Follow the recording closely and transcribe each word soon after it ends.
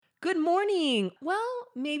Good morning. Well,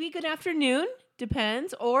 maybe good afternoon.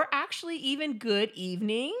 Depends, or actually even good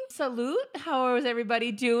evening. Salute. How is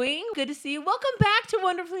everybody doing? Good to see you. Welcome back to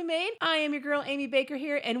Wonderfully Made. I am your girl, Amy Baker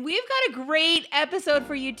here, and we've got a great episode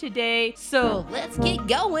for you today. So let's get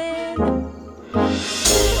going.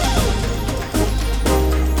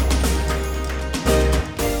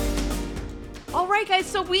 All right, guys,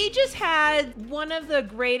 so we just had one of the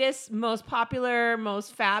greatest, most popular,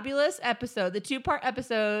 most fabulous episode, the two-part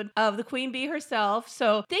episode of the Queen Bee herself.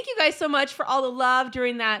 So thank you guys so much for all the love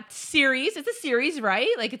during that series. It's a series, right?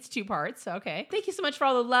 Like it's two parts. Okay. Thank you so much for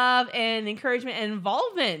all the love and encouragement and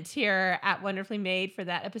involvement here at Wonderfully Made for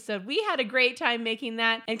that episode. We had a great time making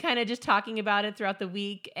that and kind of just talking about it throughout the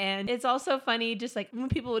week. And it's also funny, just like when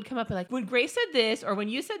people would come up and like, when Grace said this, or when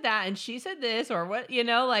you said that, and she said this, or what,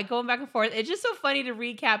 like going back and forth. It's just so funny to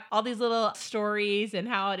recap all these little stories and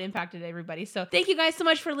how it impacted everybody. So thank you guys so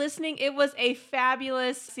much for listening. It was a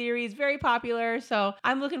fabulous series, very popular. So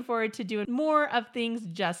I'm looking forward to doing more of things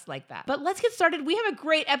just like that. But let's get started. We have a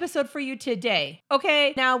great episode for you today.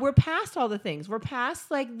 Okay. Now we're past all the things. We're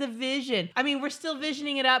past like the vision. I mean, we're still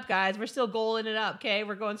visioning it up, guys. We're still goaling it up. Okay.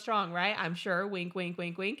 We're going strong, right? I'm sure. Wink, wink,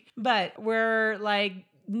 wink, wink. But we're like,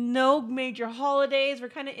 no major holidays. We're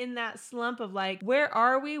kind of in that slump of like, where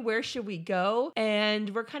are we? Where should we go? And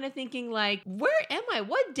we're kind of thinking like, where am I?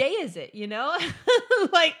 What day is it?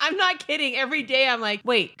 Like, I'm not kidding. Every day I'm like,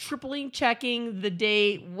 wait, tripling checking the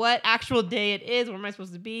date, what actual day it is. Where am I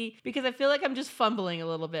supposed to be? Because I feel like I'm just fumbling a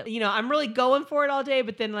little bit. I'm really going for it all day,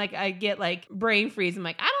 but then like I get like brain freeze. I'm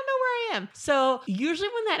like, I don't know where I am. So usually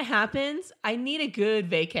when that happens, I need a good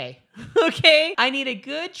vacay. Okay. I need a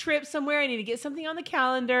good trip somewhere. I need to get something on the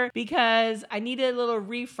calendar because I need a little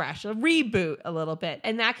refresh, a reboot a little bit.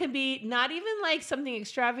 And that could be not even like something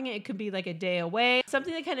extravagant. It could be like a day away,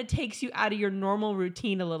 something that kind of takes you out of your normal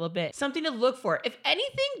routine a little bit, something to look for. If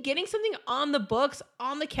anything, getting something on the books,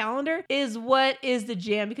 on the calendar is what is the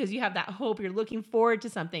jam because you have that hope. You're looking forward to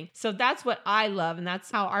something. So that's what I love. And that's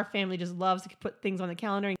how our family just loves to put things on the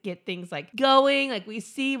calendar and get things like going. Like we're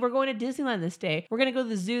going to Disneyland this day. We're going to go to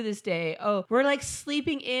the zoo this day. Oh, we're like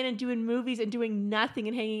sleeping in and doing movies and doing nothing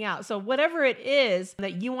and hanging out. So whatever it is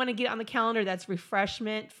that you want to get on the calendar, that's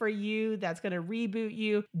refreshment for you, that's going to reboot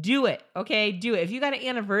you, do it. Okay. Do it. If you got an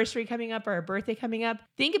anniversary coming up or a birthday coming up,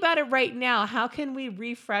 think about it right now. How can we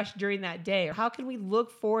refresh during that day? Or how can we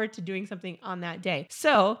look forward to doing something on that day?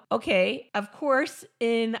 So, okay. Of course,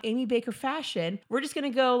 in Amy Baker fashion, we're just going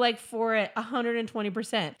to go like for it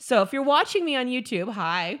 120%. So if you're watching me on YouTube,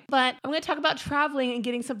 hi, but I'm going to talk about traveling and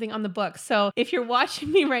getting something on the book. So if you're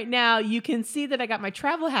watching me right now, you can see that I got my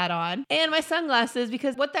travel hat on and my sunglasses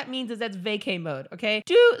because what that means is that's vacay mode. Okay.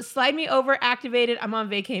 Do slide me over, activate it. I'm on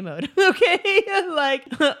vacay mode. Okay. Like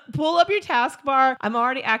pull up your taskbar. I'm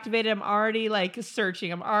already activated. I'm already like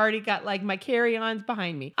searching. I'm already got like my carry-ons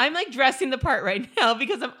behind me. I'm like dressing the part right now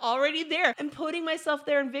because I'm already there. I'm putting myself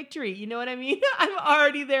there in victory. You know what I mean? I'm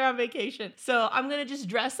already there on vacation. So I'm going to just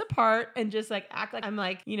dress the part and just like act like I'm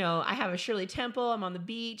like, I have a Shirley Temple. I'm on the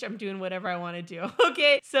beach. I'm doing whatever I want to do.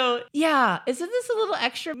 Okay. So yeah, isn't this a little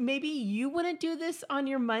extra? Maybe you wouldn't do this on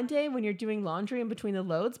your Monday when you're doing laundry in between the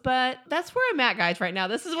loads, but that's where I'm at, guys, right now.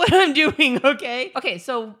 This is what I'm doing. Okay. Okay.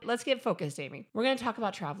 So let's get focused, Amy. We're going to talk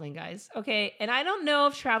about traveling, guys. Okay. And I don't know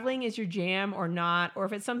if traveling is your jam or not, or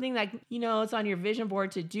if it's something that, it's on your vision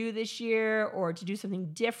board to do this year or to do something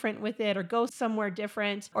different with it or go somewhere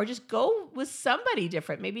different or just go with somebody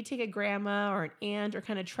different. Maybe take a grandma or an aunt or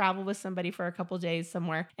kind of travel with somebody for a couple days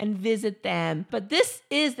somewhere and visit them. But this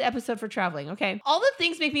is the episode for traveling, okay? All the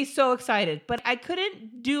things make me so excited, but I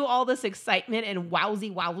couldn't do all this excitement and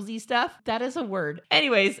wowsy stuff. That is a word.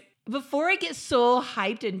 Anyways, before I get so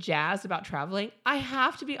hyped and jazzed about traveling, I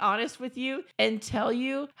have to be honest with you and tell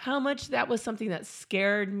you how much that was something that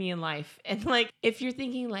scared me in life. And like, if you're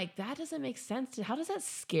thinking like, that doesn't make sense, how does that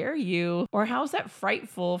scare you? Or how is that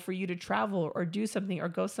frightful for you to travel or do something or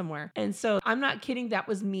go somewhere? And so I'm not kidding. That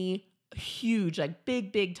was me. Huge, like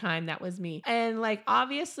big time. That was me. And like,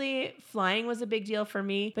 obviously flying was a big deal for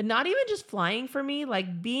me, but not even just flying for me,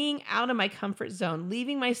 like being out of my comfort zone,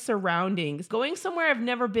 leaving my surroundings, going somewhere I've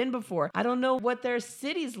never been before. I don't know what their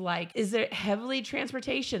city's like. Is it heavily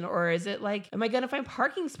transportation or is it like, am I going to find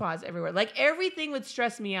parking spots everywhere? Like everything would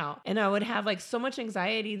stress me out. And I would have like so much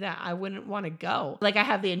anxiety that I wouldn't want to go. Like I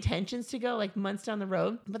have the intentions to go like months down the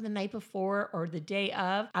road, but the night before or the day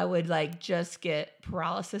of, I would like just get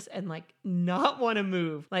paralysis and like like not want to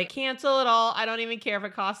move. Like cancel it all. I don't even care if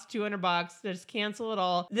it costs $200. Just cancel it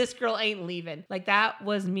all. This girl ain't leaving. Like that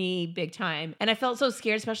was me big time. And I felt so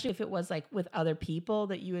scared, especially if it was like with other people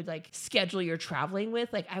that you would like schedule your traveling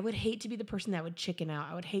with. Like I would hate to be the person that would chicken out.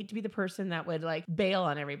 I would hate to be the person that would like bail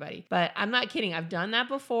on everybody. But I'm not kidding. I've done that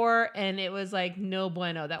before and it was like no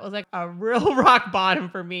bueno. That was like a real rock bottom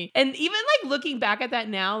for me. And even like looking back at that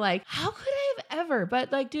now, like how could I have ever?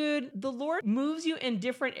 But like, dude, the Lord moves you in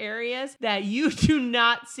different areas that you do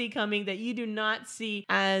not see coming, that you do not see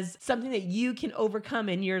as something that you can overcome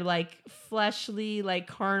in your like fleshly, like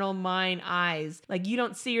carnal mind eyes. Like you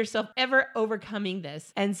don't see yourself ever overcoming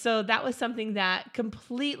this. And so that was something that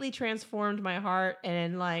completely transformed my heart.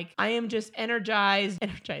 And like, I am just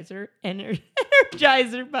Energizer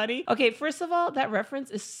Bunny. Okay, first of all, that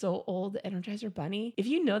reference is so old, the Energizer Bunny. If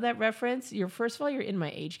you know that reference, first of all, you're in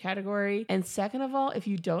my age category. And second of all, if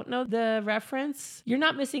you don't know the reference, you're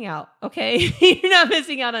not missing out, okay? You're not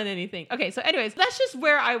missing out on anything. Okay, so anyways, that's just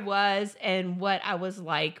where I was and what I was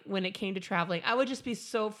like when it came to traveling. I would just be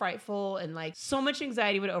so frightful and like so much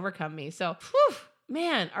anxiety would overcome me. So,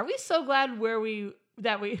 man, are we so glad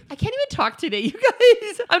I can't even talk today, you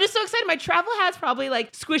guys. I'm just so excited. My travel hat's probably like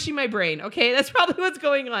squishing my brain. Okay. That's probably what's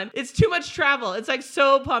going on. It's too much travel. It's like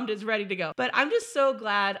so pumped. It's ready to go. But I'm just so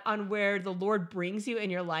glad on where the Lord brings you in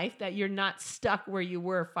your life that you're not stuck where you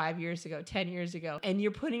were 5 years ago, 10 years ago. And you're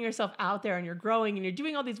putting yourself out there and you're growing and you're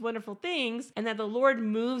doing all these wonderful things and that the Lord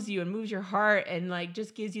moves you and moves your heart and like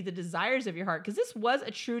just gives you the desires of your heart. Because this was a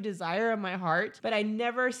true desire of my heart, but I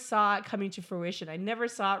never saw it coming to fruition. I never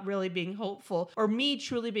saw it really being hopeful or me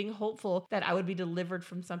truly being hopeful that I would be delivered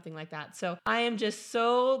from something like that. So I am just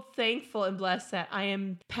so thankful and blessed that I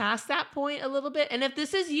am past that point a little bit. And if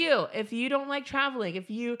this is you, if you don't like traveling, if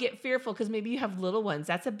you get fearful because maybe you have little ones,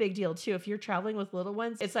 that's a big deal too. If you're traveling with little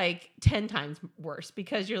ones, it's like 10 times worse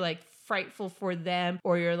because you're like frightful for them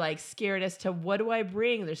or you're like scared as to what do I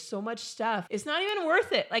bring? There's so much stuff. It's not even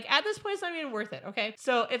worth it. Like at this point, it's not even worth it. Okay.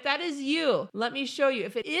 So if that is you, let me show you.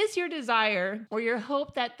 If it is your desire or your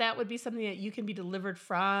hope that that would be something that you can be delivered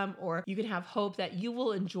from, or you can have hope that you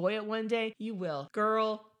will enjoy it one day, you will.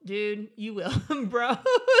 Girl, dude, you will, bro.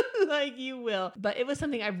 Like you will. But it was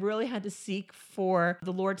something I really had to seek for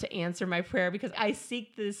the Lord to answer my prayer because I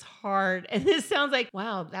seek this hard. And this sounds like,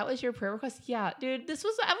 wow, that was your prayer request? Yeah, dude, that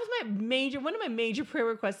was one of my major prayer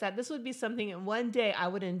requests, that this would be something that one day I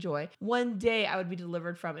would enjoy. One day I would be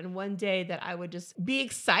delivered from, and one day that I would just be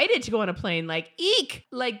excited to go on a plane. Like, eek!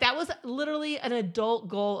 Like that was literally an adult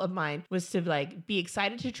goal of mine, was to like be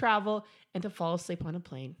excited to travel and to fall asleep on a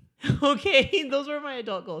plane. Okay, those were my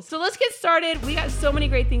adult goals. So let's get started. We got so many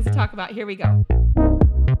great things to talk about. Here we go.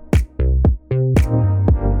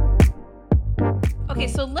 Okay,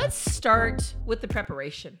 so let's start with the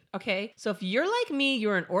preparation, okay? So if you're like me,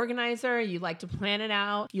 you're an organizer, you like to plan it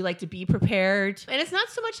out, you like to be prepared. And it's not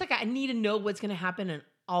so much like I need to know what's going to happen in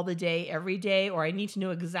all the day, every day, or I need to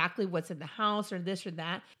know exactly what's in the house or this or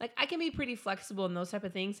that. Like I can be pretty flexible in those type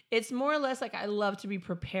of things. It's more or less like I love to be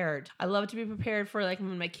prepared. I love to be prepared for like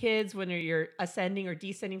when my kids, when you're ascending or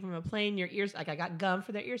descending from a plane, your ears, like I got gum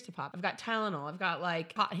for their ears to pop. I've got Tylenol. I've got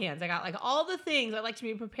like hot hands. I got like all the things. I like to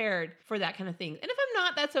be prepared for that kind of thing. And if I'm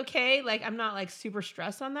not, that's okay. Like I'm not like super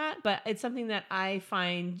stressed on that, but it's something that I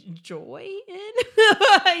find joy in.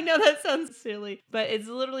 I know that sounds silly, but it's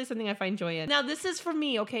literally something I find joy in. Now this is for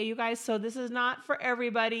me, okay, you guys? So this is not for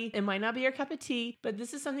everybody. It might not be your cup of tea, but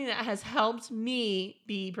this is something that has helped me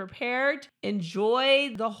be prepared,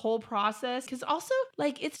 enjoy the whole process. Because also,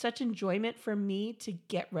 like, it's such enjoyment for me to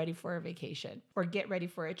get ready for a vacation or get ready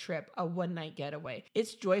for a trip, a one-night getaway.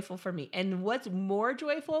 It's joyful for me. And what's more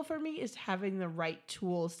joyful for me is having the right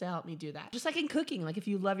tools to help me do that. Just like in cooking, like if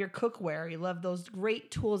you love your cookware, you love those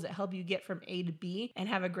great tools that help you get from A to B and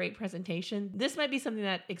have a great presentation, this might be something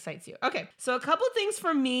that excites you. Okay, so a couple things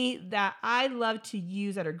for me that I love to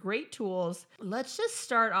use that are great tools. Let's just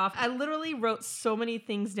start off. I literally wrote so many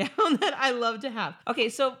things down that I love to have. Okay,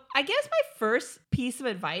 so I guess my first piece of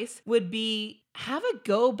advice would be have a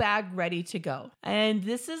go bag ready to go. And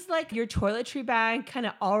this is like your toiletry bag kind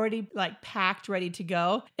of already like packed, ready to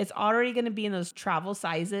go. It's already going to be in those travel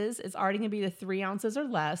sizes. It's already going to be the 3 ounces or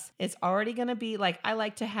less. It's already going to be like, I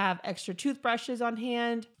like to have extra toothbrushes on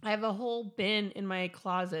hand. I have a whole bin in my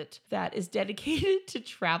closet that is dedicated to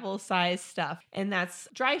travel size stuff. And that's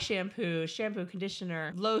dry shampoo,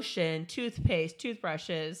 conditioner, lotion, toothpaste,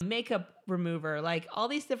 toothbrushes, makeup remover, like all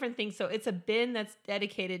these different things. So it's a bin that's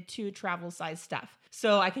dedicated to travel size stuff.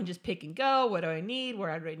 So I can just pick and go. What do I need?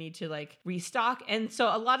 Where do I need to like restock? And so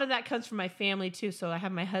a lot of that comes from my family too. So I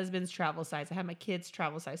have my husband's travel size. I have my kids'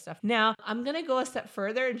 travel size stuff. Now I'm going to go a step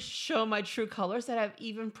further and show my true colors that I've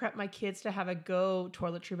even prepped my kids to have a Go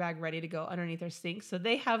toiletry bag ready to go underneath their sink. So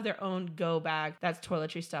they have their own Go bag. That's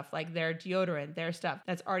toiletry stuff, like their deodorant, their stuff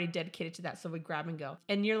that's already dedicated to that. So we grab and go.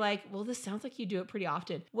 And you're like, well, this sounds like you do it pretty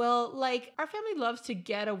often. Well, like our family loves to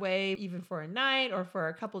get away even for a night or for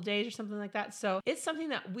a couple days or something like that. So it's something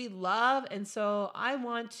that we love. And so I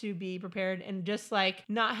want to be prepared and just like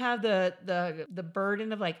not have the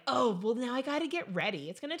burden of like, oh, well now I got to get ready.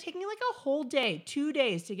 It's going to take me like a whole day, 2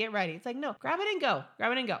 days to get ready. It's like, no, grab it and go.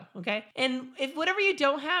 Okay. And if whatever you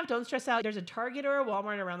don't have, don't stress out. There's a Target or a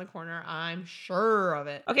Walmart around the corner. I'm sure of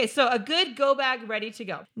it. Okay. So a good go bag ready to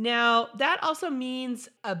go. Now that also means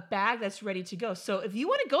a bag that's ready to go. So if you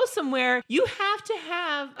want to go somewhere, you have to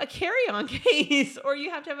have a carry-on case or you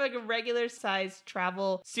have to have like a regular size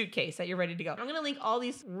travel suitcase that you're ready to go. I'm going to link all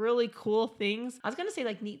these really cool things. I was going to say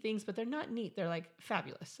like neat things, but they're not neat. They're like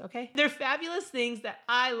fabulous. Okay. They're fabulous things that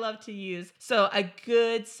I love to use. So a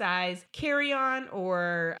good size carry-on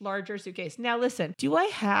or larger suitcase. Now listen, do I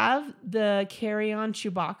have the carry-on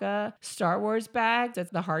Chewbacca Star Wars bag?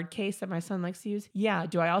 That's the hard case that my son likes to use. Yeah.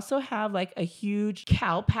 Do I also have like a huge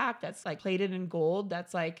cow pack that's like plated in gold?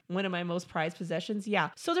 That's like one of my most prized possessions. Yeah.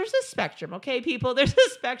 So there's a spectrum. Okay, people, there's a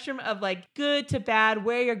spectrum of like good to bad,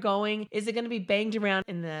 where you're going. Is it going to be banged around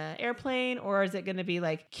in the airplane or is it going to be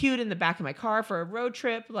like cute in the back of my car for a road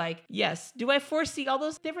trip? Like, yes. Do I foresee all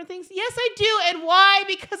those different things? Yes, I do. And why?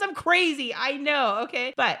 Because I'm crazy. I know.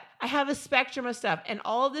 Okay. But I have a spectrum of stuff and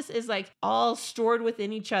all of this is like all stored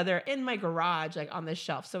within each other in my garage, like on this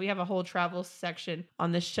shelf. So we have a whole travel section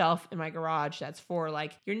on the shelf in my garage that's for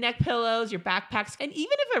like your neck pillows, your backpacks. And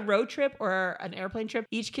even if a road trip or an airplane trip,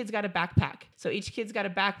 each kid's got a backpack. So each kid's got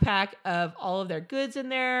a backpack of all of their goods in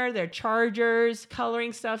there, their chargers,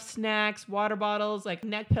 coloring stuff, snacks, water bottles, like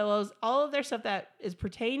neck pillows, all of their stuff that is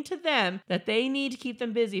pertained to them that they need to keep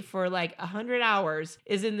them busy for like 100 hours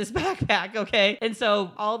is in this backpack. Okay. And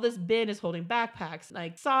so all this bin is holding backpacks,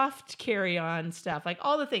 like soft carry-on stuff, like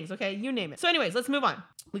all the things. Okay. You name it. So anyways, let's move on.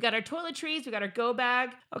 We got our toiletries, we got our go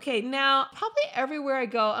bag. Okay, now probably everywhere I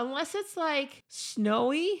go, unless it's like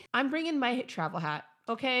snowy, I'm bringing my travel hat.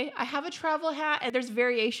 Okay, I have a travel hat and there's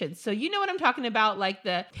variations. So you know what I'm talking about, like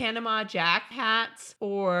the Panama Jack hats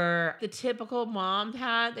or the typical mom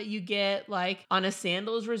hat that you get like on a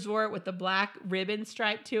sandals resort with the black ribbon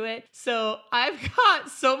stripe to it. So I've got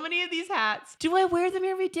so many of these hats. Do I wear them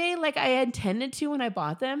every day like I intended to when I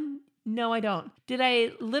bought them? No, I don't. Did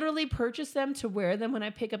I literally purchase them to wear them when I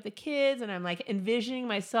pick up the kids and I'm like envisioning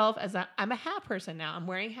myself as I'm a hat person now. I'm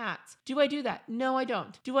wearing hats. Do I do that? No, I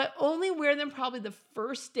don't. Do I only wear them probably the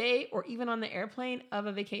first day or even on the airplane of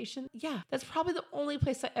a vacation? Yeah, that's probably the only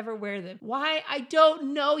place I ever wear them. Why? I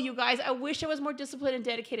don't know, you guys. I wish I was more disciplined and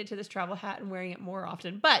dedicated to this travel hat and wearing it more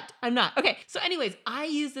often, but I'm not. Okay, so anyways, I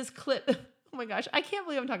use this clip. Oh my gosh, I can't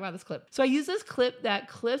believe I'm talking about this clip. So I use this clip that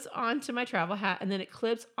clips onto my travel hat and then it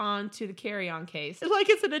clips onto the carry-on case. It's like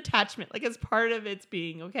it's an attachment, like it's part of its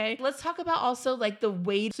being, okay? Let's talk about also like the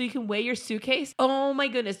weight so you can weigh your suitcase. Oh my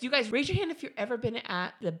goodness. You guys raise your hand if you've ever been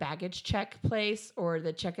at the baggage check place or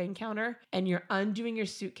the check-in counter and you're undoing your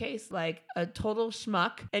suitcase like a total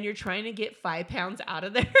schmuck and you're trying to get 5 pounds out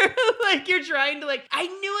of there. Like you're trying to like, I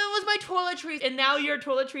knew it was my toiletries and now your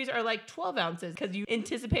toiletries are like 12 ounces because you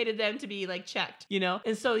anticipated them to be like checked, you know?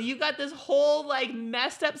 And so you got this whole like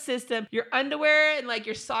messed up system. Your underwear and like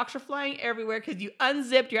your socks are flying everywhere because you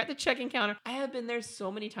unzipped, you're at the check-in counter. I have been there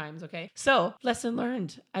so many times, okay? So lesson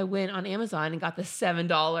learned. I went on Amazon and got the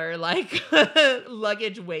 $7 like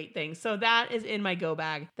luggage weight thing. So that is in my go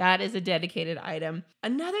bag. That is a dedicated item.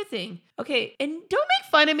 Another thing, okay, and don't make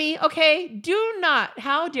fun of me, okay? Do not,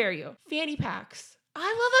 how dare you? Fanny packs. I love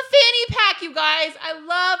a fanny pack, you guys. I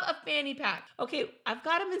love a fanny pack. Okay, I've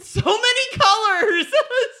got them in so many colors.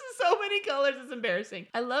 So many colors, it's embarrassing.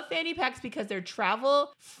 I love fanny packs because they're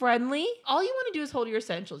travel friendly. All you want to do is hold your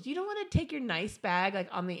essentials. You don't want to take your nice bag like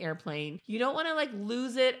on the airplane. You don't want to like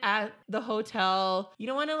lose it at the hotel. You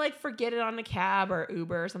don't want to like forget it on a cab or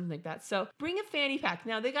Uber or something like that. So bring a fanny pack.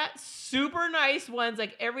 Now they got super nice ones.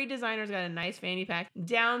 Like every designer's got a nice fanny pack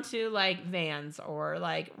down to like Vans or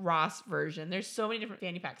like Ross version. There's so many different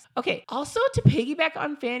fanny packs. Okay. Also to piggyback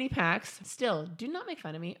on fanny packs, still do not make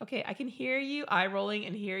fun of me. Okay. I can hear you eye rolling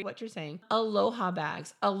and hear what you're saying. Aloha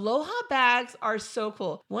bags. Aloha bags are so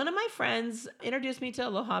cool. One of my friends introduced me to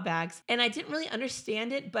Aloha bags and I didn't really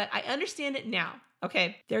understand it, but I understand it now.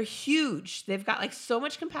 Okay. They're huge. They've got like so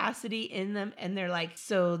much capacity in them, and they're like,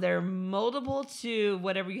 so they're moldable to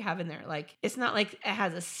whatever you have in there. Like, it's not like it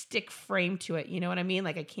has a stick frame to it. You know what I mean?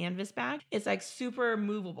 Like a canvas bag. It's like super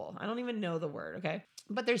movable. I don't even know the word. Okay.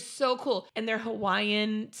 But they're so cool, and they're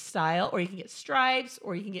Hawaiian style, or you can get stripes,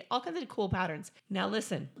 or you can get all kinds of cool patterns. Now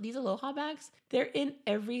listen, these Aloha bags, they're in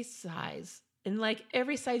every size. In like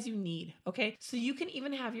every size you need, okay? So you can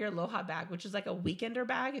even have your Aloha bag, which is like a weekender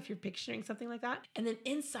bag if you're picturing something like that. And then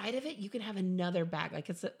inside of it, you can have another bag, like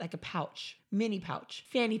it's like a pouch, mini pouch,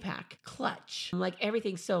 fanny pack, clutch, like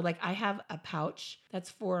everything. So like I have a pouch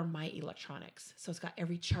that's for my electronics. So it's got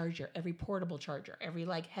every charger, every portable charger, every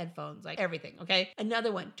like headphones, like everything, okay?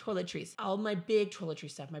 Another one, toiletries, all my big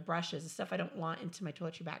toiletry stuff, my brushes, the stuff I don't want into my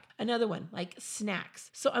toiletry bag. Another one, like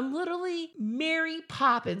snacks. So I'm literally Mary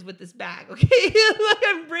Poppins with this bag, okay? Like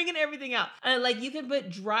I'm bringing everything out. And like you can put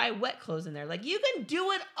dry, wet clothes in there. Like you can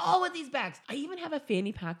do it all with these bags. I even have a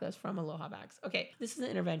fanny pack that's from Aloha bags. Okay, this is an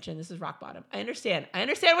intervention. This is rock bottom. I understand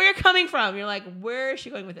where you're coming from. You're like, where is she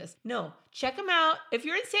going with this? No, check them out. If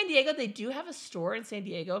you're in San Diego, they do have a store in San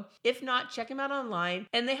Diego. If not, check them out online.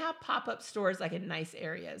 And they have pop-up stores like in nice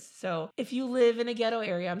areas. So if you live in a ghetto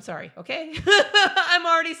area, I'm sorry, okay? I'm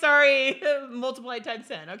already sorry. Multiply times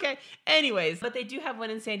 10, okay? Anyways, but they do have one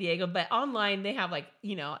in San Diego. But online, they have like,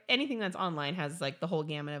 you know, anything that's online has like the whole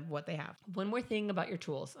gamut of what they have. One more thing about your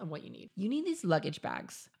tools and what you need. You need these luggage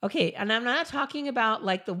bags. Okay, and I'm not talking about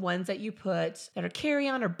like the ones that you put that are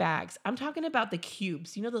carry-on or bags. I'm talking about the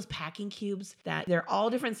cubes. You know those packing cubes that they're all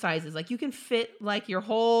different sizes. Like you can fit like your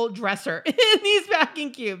whole dresser in these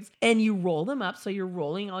packing cubes, and you roll them up. So you're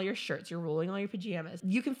rolling all your shirts, you're rolling all your pajamas.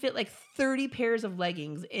 You can fit like 30 pairs of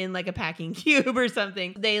leggings in like a packing cube or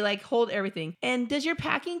something. They like hold everything. And does your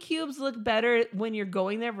packing cubes look better when you're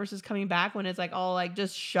going there versus coming back when it's like all like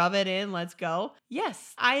just shove it in, let's go?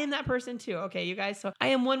 Yes, I am that person too. Okay, you guys. So I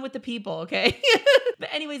am one with the people. Okay. But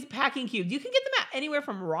anyways, packing cubes, you can get them at anywhere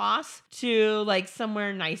from Ross to like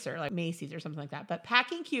somewhere nicer, like Macy's or something like that. But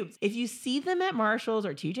packing cubes, if you see them at Marshall's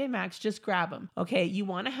or TJ Maxx, just grab them. Okay. You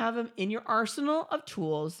want to have them in your arsenal of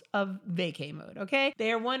tools of vacay mode. Okay.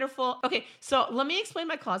 They are wonderful. Okay. So let me explain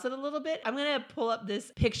my closet a little bit. I'm going to pull up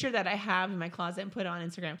this picture that I have in my closet and put it on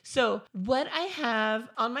Instagram. So what I have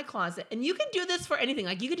on my closet, and you can do this for anything.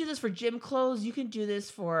 Like you can do this for gym clothes. You can do this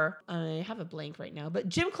for, I have a blank right now, but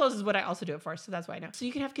gym clothes is what I also do it for. So that's why I know. So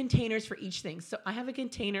you can have containers for each thing. So I have a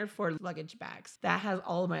container for luggage bags that has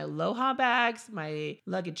all of my Aloha bags, my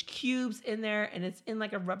luggage cubes in there, and it's in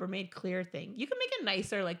like a Rubbermaid clear thing. You can make it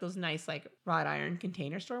nicer, like those nice like wrought iron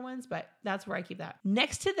container store ones, but that's where I keep that.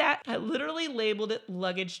 Next to that, I literally labeled it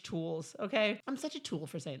luggage tools. Okay. I'm such a tool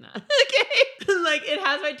for saying that. Okay. Like it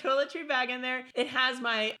has my toiletry bag in there. It has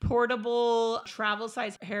my portable travel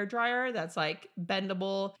size hair dryer that's like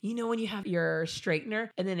bendable. You know, when you have your straightener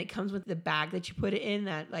and then it comes with the bag that you put it in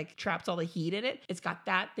that like traps all the heat in it. It's got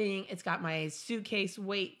that thing. It's got my suitcase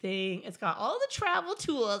weight thing. It's got all the travel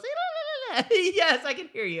tools. Yes, I can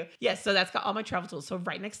hear you. Yes, so that's got all my travel tools. So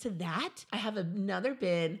right next to that, I have another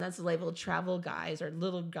bin that's labeled travel guys or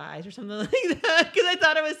little guys or something like that because I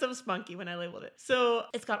thought it was so spunky when I labeled it. So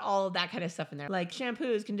it's got all of that kind of stuff in there, like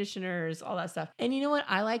shampoos, conditioners, all that stuff. And you know what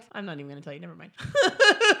I like? I'm not even going to tell you. Never mind.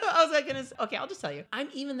 I was like, okay, I'll just tell you. I'm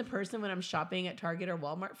even the person when I'm shopping at Target or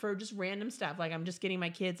Walmart for just random stuff. Like I'm just getting my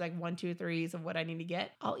kids like 1, 2, 3s of what I need to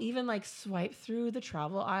get. I'll even like swipe through the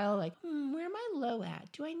travel aisle like, where am I low at?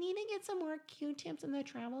 Do I need to get some more Q-tips in the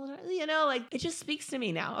travel? You know, like it just speaks to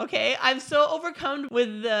me now. Okay. I'm so overcome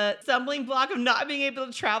with the stumbling block of not being able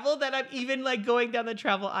to travel that I'm even like going down the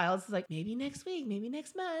travel aisles. It's like maybe next week, maybe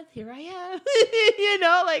next month. Here I am. You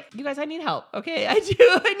know, like you guys, I need help. Okay. I do.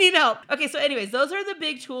 I need help. Okay. So anyways, those are the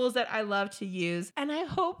big tools that I love to use. And I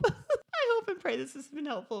hope and pray this has been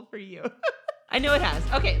helpful for you. I know it has.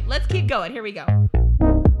 Okay. Let's keep going. Here we go.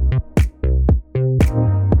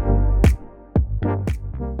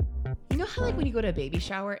 How like when you go to a baby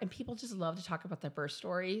shower and people just love to talk about their birth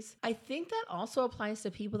stories, I think that also applies to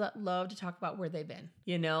people that love to talk about where they've been.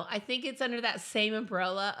 You know, I think it's under that same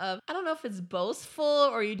umbrella of, I don't know if it's boastful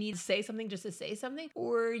or you need to say something just to say something,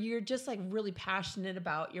 or you're just like really passionate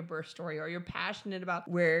about your birth story or you're passionate about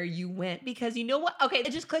where you went because you know what? Okay,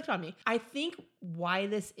 it just clicked on me. I think why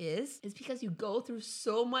this is because you go through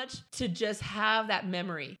so much to just have that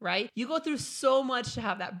memory, right? You go through so much to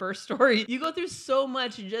have that birth story. You go through so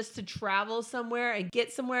much just to travel travel somewhere and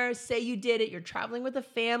get somewhere, say you did it, you're traveling with a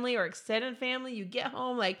family or extended family, you get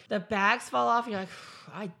home, like the bags fall off, and you're like,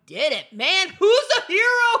 I did it, man. Who's the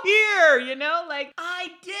hero here? You know, like I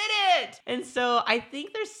did it. And so I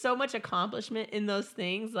think there's so much accomplishment in those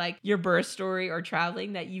things, like your birth story or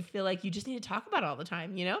traveling, that you feel like you just need to talk about all the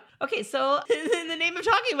time, you know? Okay, so in the name of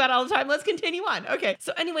talking about all the time, let's continue on. Okay,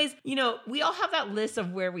 so anyways, you know, we all have that list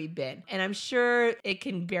of where we've been, and I'm sure it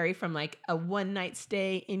can vary from like a one night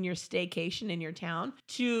stay in your staycation in your town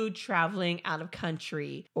to traveling out of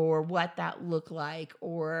country, or what that looked like,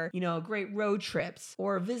 or, you know, great road trips,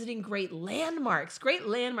 or visiting great landmarks. Great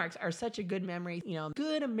landmarks are such a good memory, you know,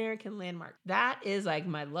 good American landmark. That is like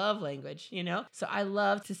my love language, you know? So I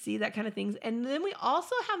love to see that kind of things. And then we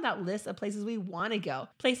also have that list of places we want to go,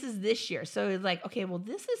 places this year. So it's like, okay, well,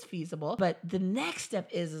 this is feasible, but the next step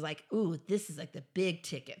is like, ooh, this is like the big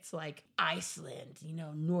tickets, like Iceland, you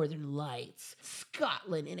know, Northern Lights,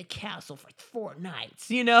 Scotland in a castle for 4 nights,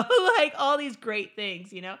 you know, like all these great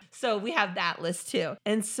things, you know? So we have that list too.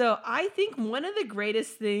 And so I think one of the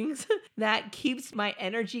greatest things that keeps my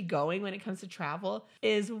energy going when it comes to travel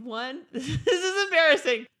is one, this is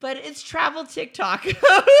embarrassing, but it's travel TikTok.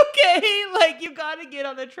 Okay, like you gotta get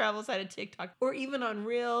on the travel side of TikTok, or even on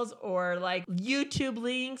Reels, or like YouTube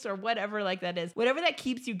links, or whatever like that is. Whatever that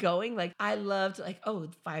keeps you going. Like I loved like, oh,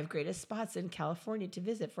 5 greatest spots in California to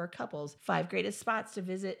visit for couples, 5 greatest spots to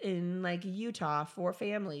visit in like Utah for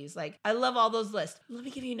families. Like I love all those lists. Let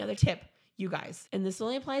me give you another tip, you guys. And this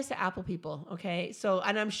only applies to Apple people, okay? So,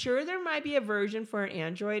 and I'm sure there might be a version for an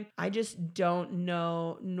Android. I just don't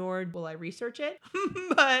know, nor will I research it.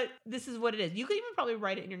 But this is what it is. You could even probably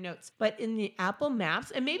write it in your notes. But in the Apple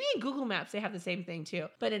Maps, and maybe in Google Maps, they have the same thing too.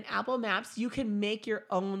 But in Apple Maps, you can make your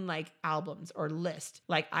own like albums or list.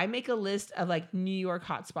 Like I make a list of like New York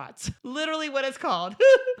hotspots. Literally what it's called.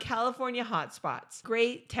 California hotspots.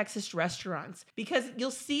 Great Texas restaurants. Because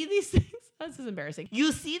you'll see these things. This is embarrassing.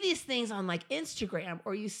 You see these things on like Instagram,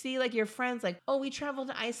 or you see like your friends like, oh, we traveled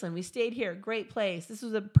to Iceland. We stayed here. Great place. This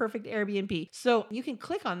was a perfect Airbnb. So you can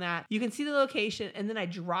click on that. You can see the location, and then I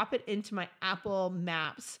drop it into my Apple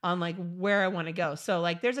Maps on like where I want to go. So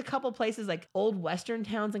like there's a couple places like old Western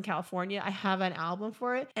towns in California. I have an album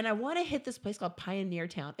for it. And I want to hit this place called Pioneer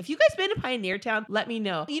Town. If you guys been to Pioneer Town, let me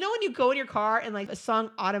know. You know when you go in your car and like a song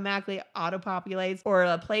automatically auto-populates, or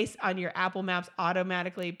a place on your Apple Maps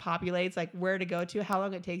automatically populates like where to go to, how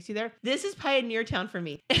long it takes you there. This is Pioneer Town for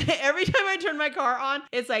me. Every time I turn my car on,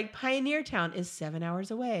 it's like Pioneer Town is 7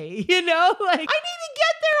 hours away. You know, like I need to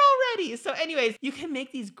get there already. So anyways, you can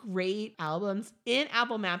make these great albums in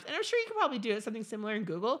Apple Maps, and I'm sure you can probably do it something similar in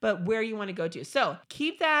Google, but where you want to go to. So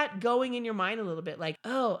keep that going in your mind a little bit. Like,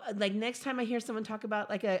 oh, like next time I hear someone talk about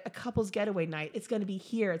like a couple's getaway night, it's going to be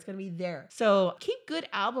here. It's going to be there. So keep good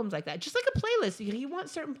albums like that. Just like a playlist. You want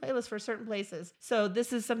certain playlists for certain places. So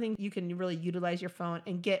this is something you can really utilize your phone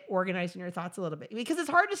and get organized in your thoughts a little bit, because it's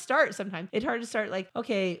hard to start sometimes. It's hard to start like,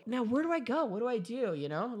 okay, now where do I go? What do I do? You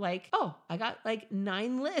know, like, oh, I got like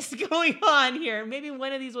 9 lists going on here. Maybe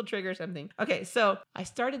one of these will trigger something. Okay, so I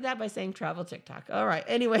started that by saying travel TikTok. All right,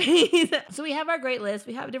 anyway, so we have our great list.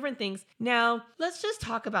 We have different things. Now, let's just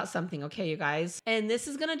talk about something, okay, you guys? And this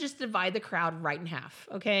is going to just divide the crowd right in half,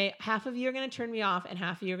 okay? Half of you are going to turn me off, and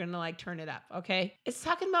half of you are going to like turn it up, okay? It's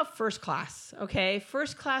talking about first class, okay?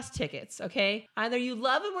 First class tickets, okay? Either you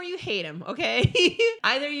love them or you hate them, okay?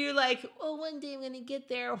 Either you're like, oh, one day I'm going to get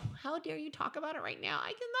there. How dare you talk about it right now? I'm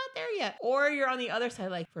not there yet. Or you're on the other side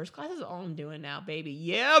like, first class is all I'm doing now, baby.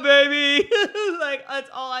 Yeah, baby. Like, that's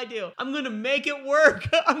all I do. I'm going to make it work.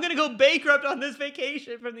 I'm going to go bankrupt on this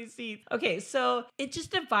vacation from these seats. Okay, so it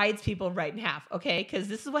just divides people right in half, okay? Because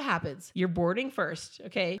this is what happens. You're boarding first,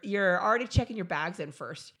 okay? You're already checking your bags in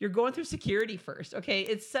first. You're going through security first, okay?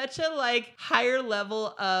 It's such a like higher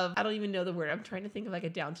level of, I don't even know the word. I'm trying to think of like a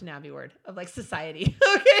Downton Abbey word of like society.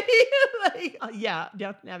 Okay. Like, yeah,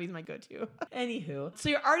 Downton Abbey is my go-to. Anywho, so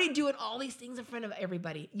you're already doing all these things in front of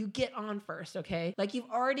everybody. You get on first. Okay. Like you've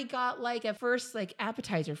already got like a first like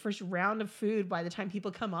appetizer, first round of food by the time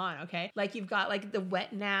people come on. Okay. Like you've got like the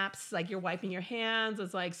wet naps, like you're wiping your hands.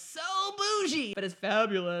 It's like so bougie, but it's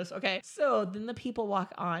fabulous. Okay. So then the people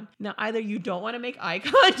walk on. Now, either you don't want to make eye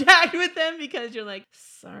contact with them because you're like,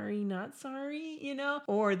 sorry, not sorry, you know,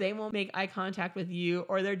 or they won't make eye contact with you,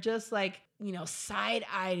 or they're just like, you know,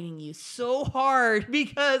 side-eyeing you so hard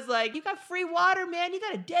because like you got free water, man. You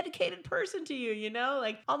got a dedicated person to you, you know,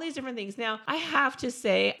 like all these different things. Now, I have to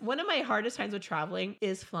say one of my hardest times with traveling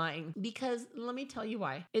is flying, because let me tell you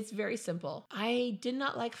why. It's very simple. I did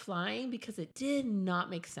not like flying because it did not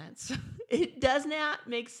make sense. It does not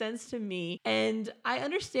make sense to me. And I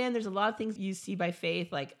understand there's a lot of things you see by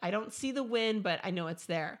faith. Like, I don't see the wind, but I know it's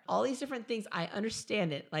there. All these different things, I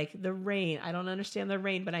understand it. Like the rain, I don't understand the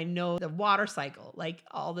rain, but I know the water cycle. Like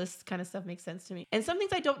all this kind of stuff makes sense to me. And some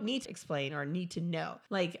things I don't need to explain or need to know.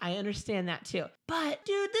 Like, I understand that too. But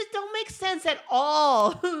dude, this don't make sense at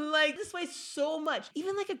all. Like, this weighs so much.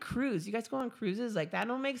 Even like a cruise. You guys go on cruises? Like, that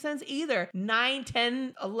don't make sense either. 9,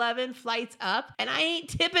 10, 11 flights up, and I ain't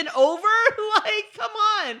tipping over? Like, come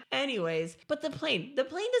on. Anyways, but the plane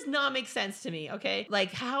does not make sense to me, okay?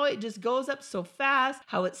 Like, how it just goes up so fast,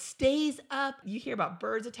 how it stays up. You hear about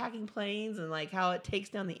birds attacking planes and like how it takes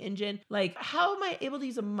down the engine. Like, how am I able to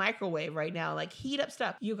use a microwave right now? Like, heat up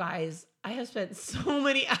stuff. You guys, I have spent so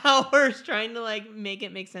many hours trying to like make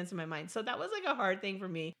it make sense in my mind. So that was like a hard thing for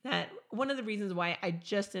me. That one of the reasons why I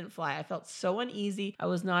just didn't fly. I felt so uneasy. I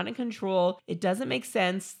was not in control. It doesn't make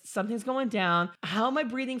sense. Something's going down. How am I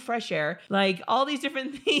breathing fresh air? Like all these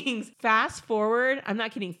different things. Fast forward, I'm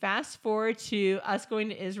not kidding. Fast forward to us going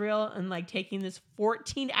to Israel and like taking this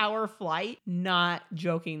 14-hour flight. Not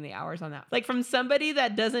joking the hours on that. Like from somebody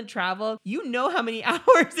that doesn't travel, you know how many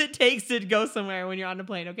hours it takes to go somewhere when you're on a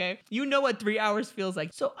plane, okay? You know what 3 hours feels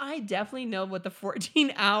like. So I definitely know what the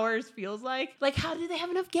 14 hours feels like. Like, how do they have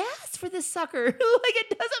enough gas for this sucker? Like, it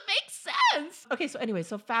doesn't make sense. Okay, so anyway,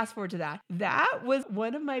 so fast forward to that. That was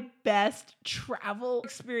one of my best travel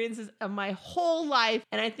experiences of my whole life.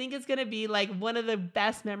 And I think it's going to be like one of the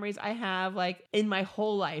best memories I have like in my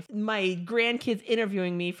whole life. My grandkids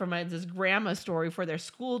interviewing me for this grandma story for their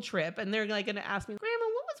school trip. And they're like going to ask me, Grandma,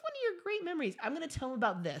 what was one of your great memories? I'm going to tell them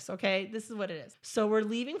about this, okay? This is what it is. So we're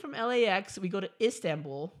leaving from LAX. We go to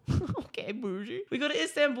Istanbul. Okay, bougie. We go to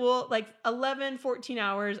Istanbul like 11, 14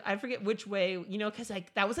 hours. I forget which way, you know, because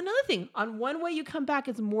like that was another thing. On one way you come back,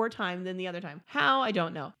 it's more time than the other time. How? I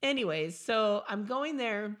don't know. Anyways, so I'm going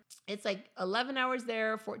there. It's like 11 hours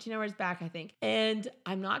there, 14 hours back, I think. And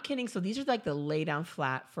I'm not kidding. So these are like the lay down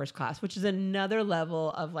flat first class, which is another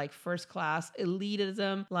level of like first class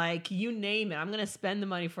elitism. Like you name it. I'm going to spend the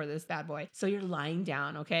money for this bad boy. So you're lying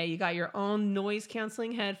down, okay? You got your own noise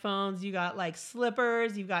canceling headphones. You got like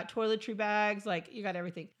slippers. You've got toiletry bags. Like you got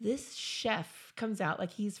everything. This chef comes out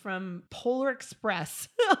like he's from Polar Express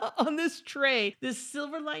on this tray, this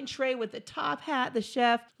silver line tray with the top hat, the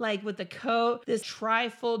chef, like with the coat, this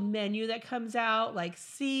trifold menu that comes out, like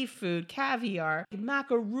seafood, caviar,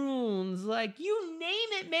 macaroons, like you name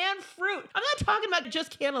it, man, fruit. I'm not talking about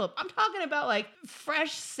just cantaloupe. I'm talking about like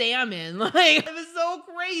fresh salmon. Like it was so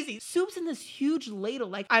crazy. Soup's in this huge ladle,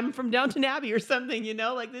 like I'm from Downton Abbey or something, you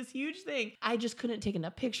know, like this huge thing. I just couldn't take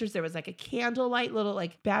enough pictures. There was like a candlelight, little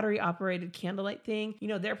like battery operated candlelight thing. You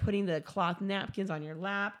know, they're putting the cloth napkins on your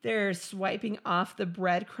lap. They're swiping off the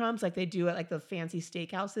breadcrumbs like they do at like the fancy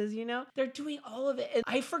steakhouses, you know? They're doing all of it. And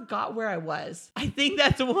I forgot where I was. I think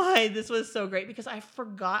that's why this was so great because I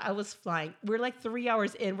forgot I was flying. We're like 3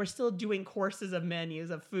 hours in. We're still doing courses of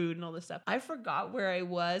menus of food and all this stuff. I forgot where I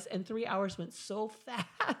was and 3 hours went so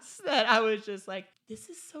fast that I was just like, this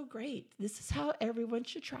is so great. This is how everyone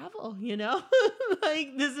should travel, you know?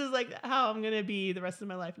 Like, this is like how I'm going to be the rest of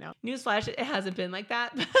my life now. Newsflash, it hasn't been like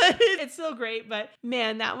that, but it's still great. But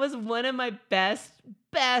man, that was one of my best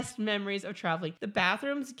memories of traveling. The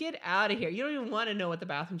bathrooms, get out of here. You don't even want to know what the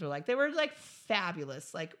bathrooms were like. They were like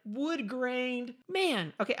fabulous, like wood grained.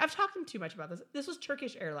 Man, okay, I've talked too much about this. This was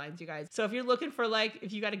Turkish Airlines, you guys. So if you're looking for like,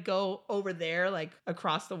 if you got to go over there, like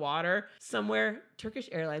across the water somewhere, Turkish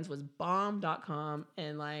Airlines was bomb.com.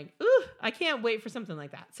 And like, ooh, I can't wait for something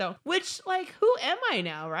like that. So, which like, who am I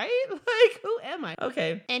now, right? Like, who am I?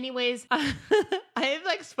 Okay. Anyways, I have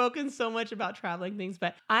like spoken so much about traveling things,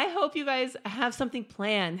 but I hope you guys have something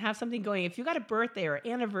planned, have something going. If you got a birthday or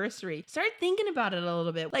anniversary, start thinking about it a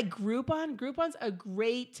little bit. Like Groupon's a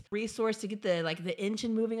great resource to get the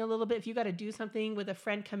engine moving a little bit. If you got to do something with a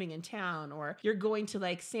friend coming in town, or you're going to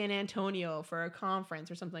like San Antonio for a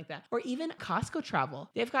conference or something like that, or even Costco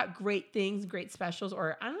travel. They've got great things, great specials,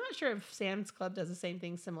 or I'm not sure if Sam's Club does the same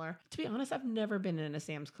thing similar. To be honest, I've never been in a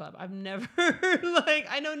Sam's Club. I've never like,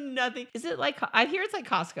 I know nothing. Is it like, I hear it's like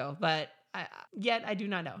Costco, but yet I do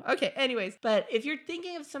not know. Okay, anyways, but if you're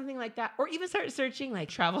thinking of something like that, or even start searching like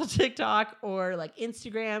travel TikTok or like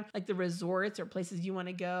Instagram, like the resorts or places you want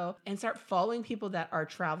to go, and start following people that are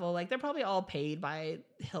travel, like they're probably all paid by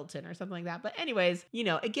Hilton or something like that. But anyways, you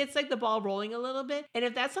know, it gets like the ball rolling a little bit. And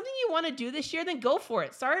if that's something you want to do this year, then go for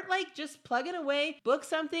it. Start like just plugging away, book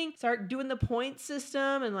something, start doing the point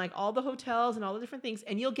system and like all the hotels and all the different things,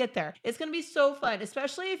 and you'll get there. It's going to be so fun,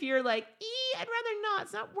 especially if you're like, I'd rather not.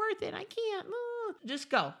 It's not worth it. I can't. Just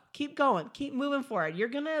go. Keep going. Keep moving forward. You're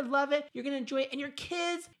going to love it. You're going to enjoy it. And your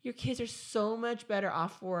kids are so much better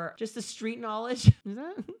off for just the street knowledge. Is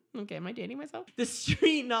that? Okay, am I dating myself? The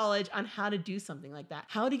street knowledge on how to do something like that.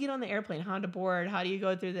 How to get on the airplane, how to board, how do you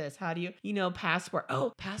go through this? How do you, passport.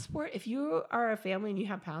 Oh, passport. If you are a family and you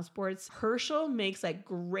have passports, Herschel makes like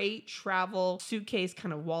great travel suitcase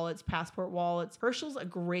kind of wallets, passport wallets. Herschel's a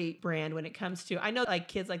great brand when it comes to, I know like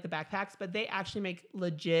kids like the backpacks, but they actually make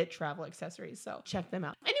legit travel accessories. So check them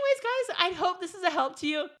out. Anyways, guys, I hope this is a help to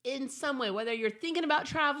you in some way, whether you're thinking about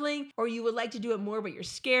traveling or you would like to do it more, but you're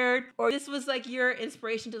scared, or this was like your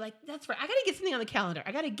inspiration to like, that's right, I got to get something on the calendar.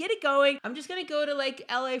 I got to get it going. I'm just going to go to like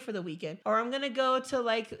LA for the weekend, or I'm going to go to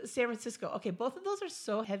like San Francisco. Okay, both of those are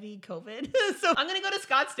so heavy COVID. So I'm going to go to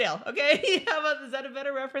Scottsdale. Okay. Is that a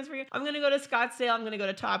better reference for you? I'm going to go to Scottsdale. I'm going to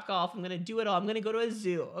go to Topgolf. I'm going to do it all. I'm going to go to a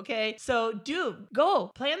zoo. Okay. So go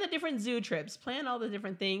plan the different zoo trips, plan all the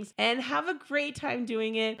different things, and have a great time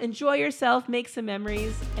doing it. Enjoy yourself, make some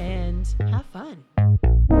memories, and have fun.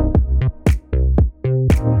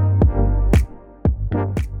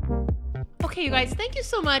 Okay, you guys, thank you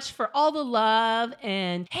so much for all the love.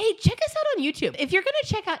 And hey, check us out on YouTube. If you're going to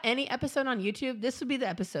check out any episode on YouTube, this would be the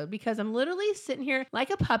episode, because I'm literally sitting here like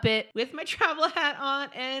a puppet with my travel hat on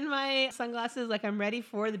and my sunglasses, like I'm ready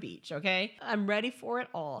for the beach. Okay. I'm ready for it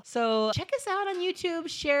all. So check us out on YouTube,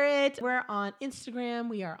 share it. We're on Instagram.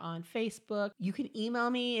 We are on Facebook. You can email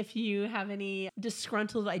me if you have any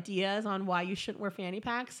disgruntled ideas on why you shouldn't wear fanny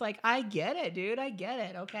packs. Like, I get it, dude. I get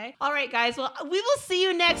it. Okay. All right, guys. Well, we will see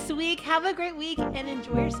you next week. Have a great week and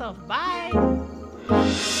enjoy yourself. Bye.